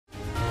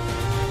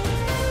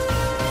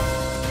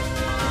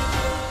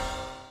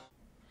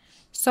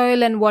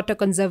Soil and Water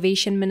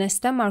Conservation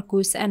Minister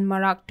Marcus and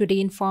Marak today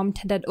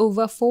informed that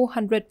over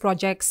 400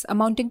 projects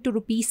amounting to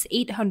Rs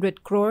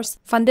 800 crores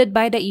funded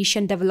by the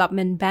Asian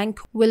Development Bank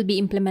will be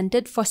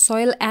implemented for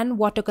soil and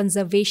water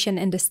conservation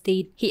in the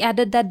state. He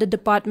added that the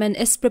department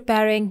is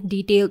preparing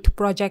detailed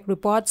project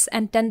reports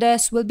and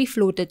tenders will be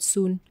floated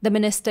soon. The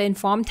minister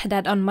informed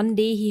that on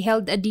Monday he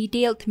held a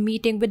detailed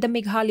meeting with the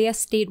Meghalaya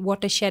State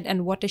Watershed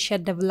and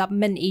Watershed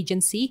Development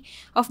Agency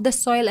of the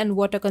Soil and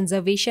Water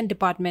Conservation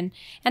Department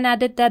and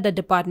added that the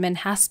department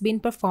has been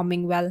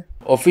performing well.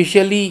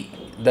 Officially,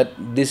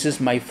 this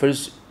is my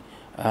first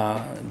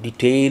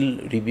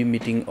detailed review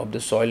meeting of the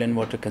Soil and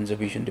Water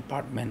Conservation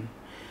Department,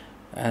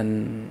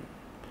 and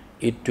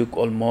it took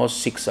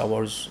almost 6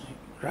 hours,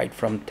 right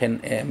from 10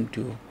 a.m.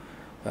 to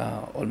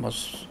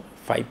almost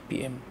 5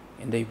 p.m.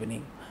 in the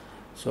evening.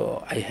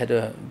 So I had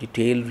a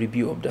detailed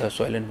review of the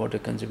Soil and Water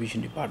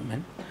Conservation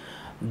Department.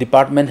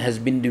 Department has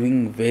been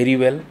doing very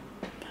well,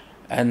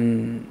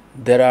 and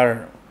there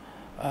are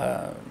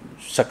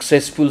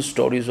successful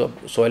stories of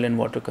Soil and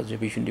Water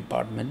Conservation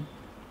Department.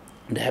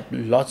 They have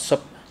lots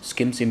of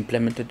schemes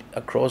implemented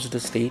across the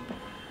state,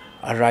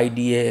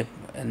 RIDF,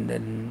 and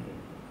then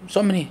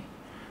so many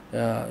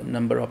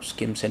number of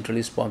schemes,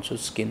 centrally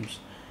sponsored schemes.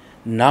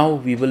 Now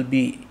we will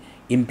be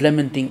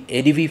implementing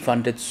ADB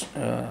funded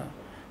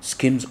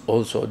schemes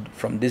also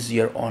from this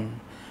year on,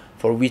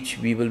 for which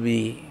we will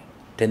be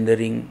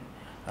tendering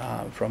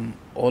from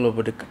all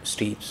over the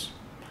states.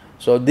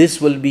 So this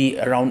will be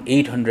around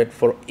 800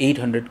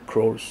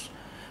 crores.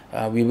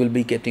 We will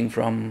be getting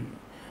from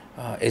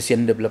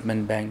Asian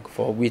Development Bank,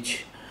 for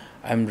which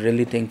I am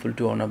really thankful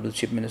to Honorable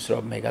Chief Minister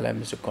of Meghalaya,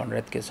 Mr.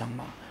 Conrad K.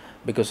 Sangma,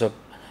 because of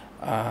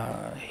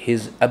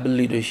his able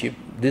leadership.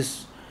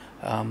 This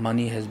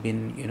money has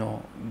been,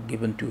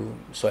 given to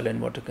Soil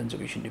and Water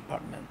Conservation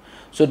Department.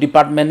 So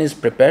department is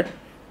prepared.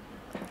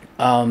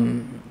 ADB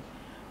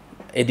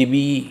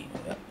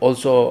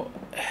also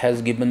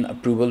has given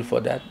approval for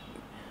that.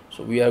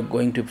 So we are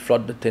going to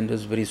float the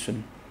tenders very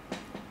soon.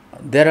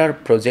 There are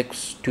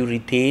projects to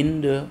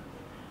retain the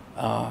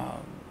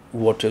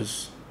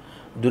waters.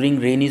 During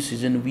rainy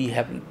season, we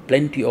have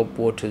plenty of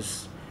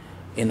waters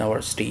in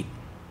our state,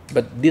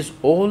 but this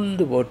all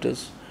the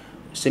waters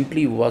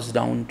simply wash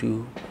down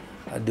to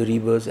the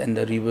rivers, and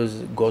the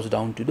rivers goes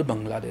down to the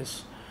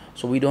Bangladesh.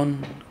 So we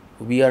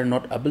are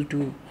not able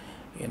to,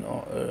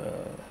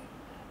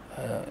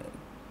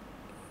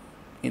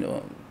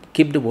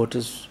 keep the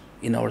waters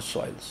in our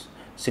soils.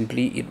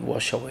 Simply it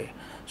wash away.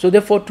 So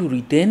therefore, to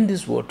retain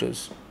these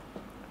waters,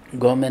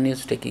 government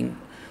is taking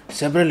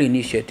several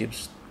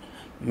initiatives,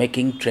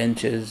 making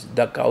trenches,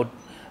 dug out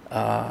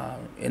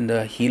in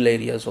the hill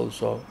areas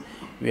also.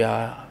 We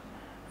are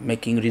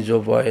making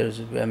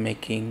reservoirs, we are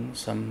making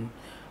some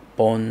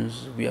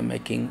ponds, we are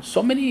making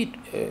so many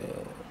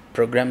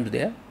programs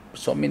there,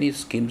 so many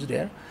schemes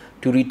there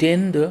to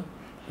retain the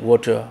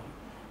water,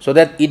 so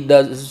that it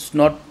does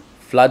not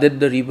flood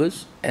the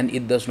rivers and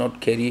it does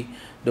not carry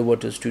the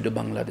waters to the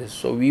Bangladesh.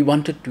 So we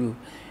wanted to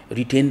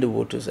retain the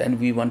waters, and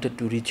we wanted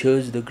to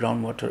recharge the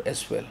groundwater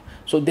as well.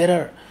 So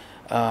there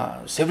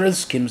are several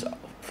schemes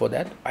for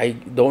that. I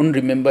don't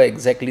remember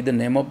exactly the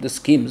name of the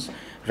schemes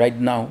right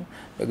now,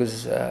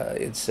 because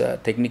it's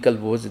technical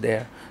words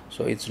there,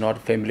 so it's not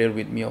familiar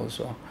with me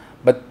also.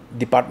 But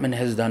department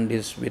has done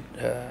this with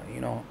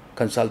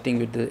consulting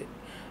with the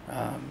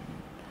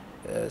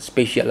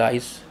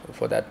specialized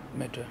for that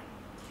matter.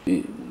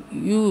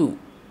 You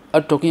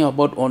are talking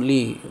about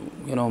only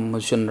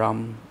Mission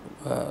Ram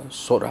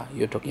Sora,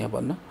 you're talking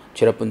about, no?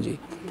 Cherrapunji.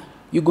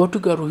 You go to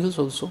Garo Hills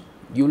also,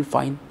 you will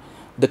find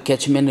the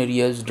catchment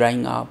areas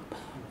drying up,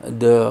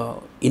 the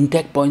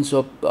intake points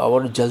of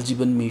our Jal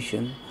Jeevan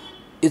mission,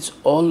 it's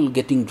all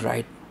getting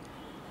dried.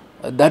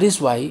 That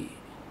is why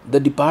the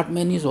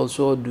department is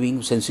also doing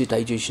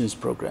sensitizations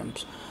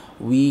programs.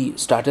 We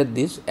started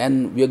this,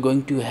 and we are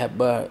going to have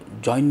a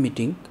joint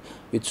meeting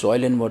with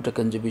Soil and Water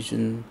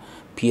Conservation,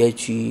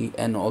 PHE,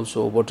 and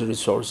also Water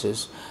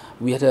Resources.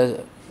 We had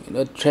a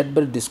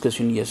threadbare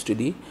discussion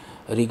yesterday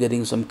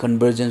regarding some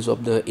convergence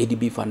of the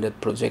ADB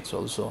funded projects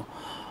also.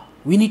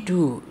 We need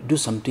to do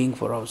something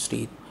for our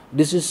state.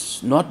 This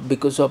is not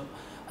because of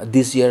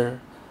this year,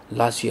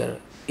 last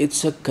year.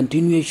 It's a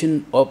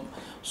continuation of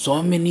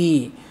so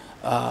many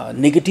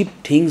negative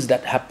things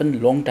that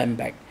happened long time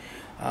back.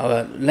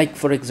 Like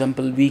for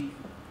example, we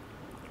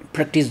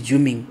practice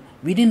zooming.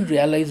 We didn't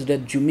realize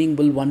that zooming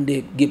will one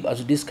day give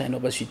us this kind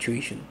of a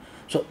situation.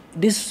 So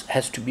this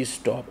has to be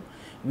stopped.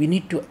 We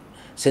need to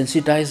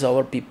sensitize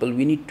our people.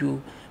 We need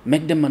to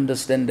make them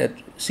understand that,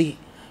 see,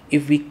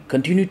 if we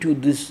continue to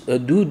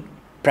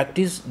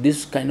practice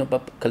this kind of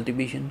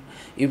cultivation,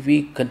 if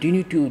we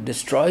continue to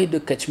destroy the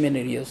catchment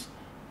areas,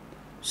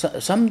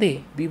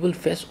 someday we will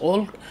face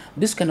all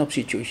this kind of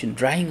situation,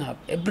 drying up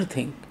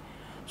everything.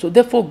 So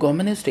therefore,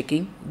 government is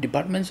taking,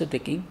 departments are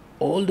taking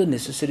all the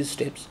necessary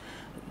steps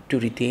to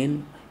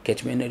retain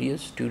catchment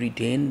areas, to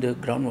retain the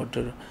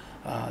groundwater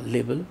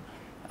level,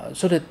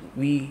 so that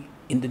we,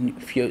 in the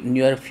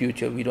near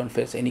future, we don't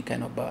face any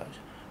kind of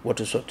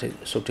water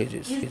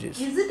shortages.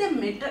 Is it a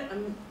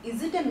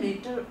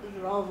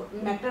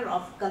matter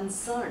of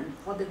concern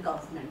for the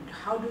government?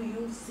 How do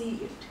you see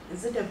it?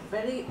 Is it a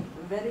very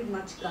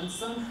much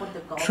concern for the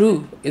government?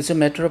 True, it's a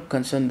matter of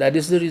concern. That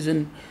is the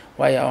reason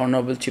why our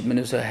Honorable Chief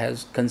Minister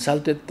has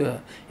consulted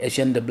the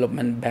Asian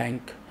Development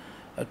Bank,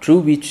 through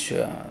which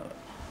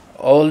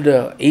all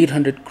the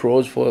 800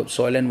 crores for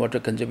soil and water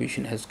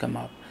conservation has come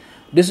up.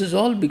 This is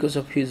all because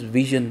of his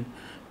vision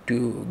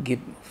to give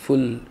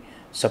full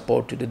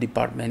support to the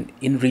department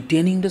in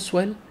retaining the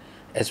soil,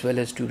 as well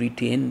as to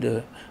retain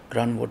the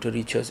groundwater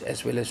reaches,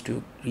 as well as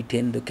to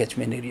retain the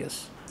catchment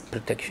areas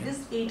protection.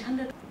 This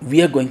 800.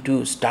 We are going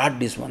to start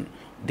this one.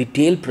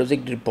 Detailed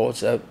project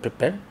reports are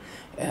prepared,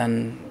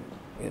 and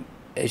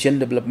Asian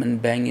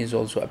Development Bank is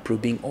also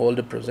approving all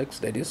the projects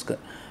that is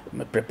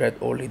prepared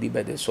already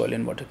by the Soil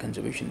and Water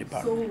Conservation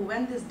Department. So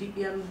when this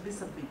DPR will be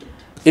submitted?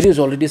 It is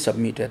already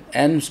submitted,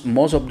 and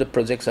most of the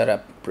projects are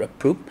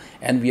approved,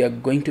 and we are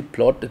going to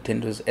plot the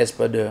tenders as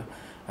per the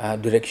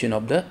direction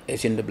of the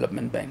Asian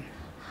Development Bank.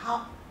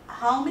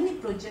 How many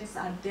projects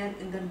are there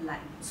in the line?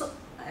 So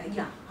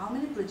how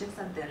many projects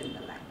are there in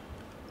the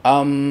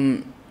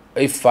line?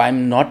 If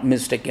I'm not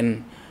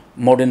mistaken,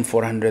 more than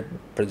 400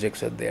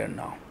 projects are there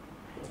now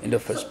in the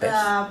first phase.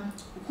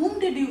 Whom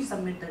did you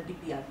submit the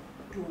DPR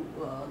to?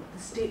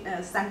 The state,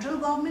 central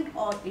government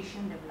or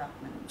Asian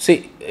Development?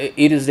 See,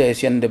 it is the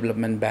Asian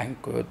Development Bank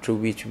through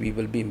which we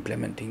will be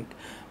implementing.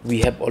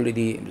 We have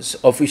already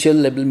official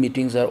level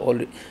meetings are all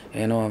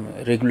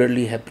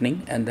regularly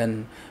happening, and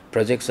then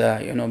projects are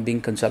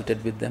being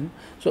consulted with them.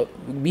 So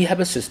we have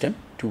a system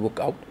to work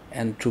out,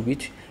 and through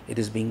which it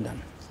is being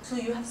done. So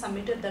you have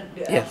submitted the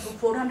yes.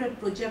 400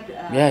 project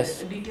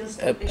yes. details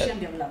to Asian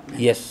Development.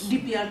 Yes.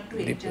 DPR to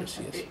DPRs,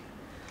 yes.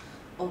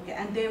 Okay,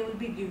 and they will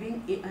be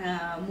giving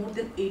more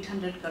than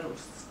 800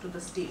 crores to the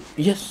state.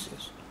 Yes,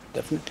 yes,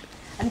 definitely.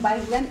 And by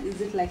when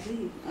is it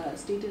likely,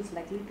 state is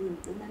likely to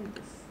implement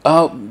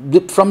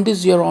this? From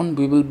this year on,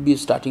 we will be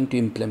starting to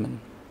implement.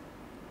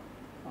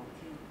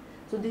 Okay.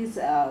 So these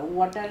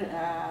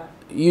water...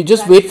 you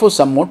just wait for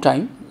some more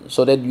time,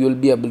 so that you will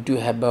be able to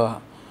have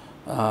a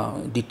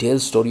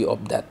detailed story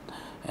of that.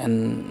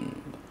 And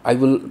I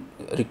will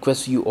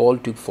request you all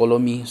to follow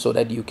me, so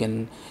that you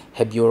can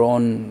have your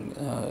own,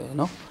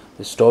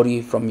 the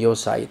story from your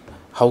side,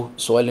 how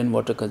soil and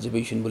water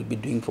conservation will be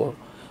doing for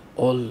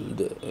all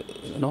the,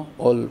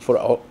 all for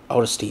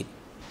our state.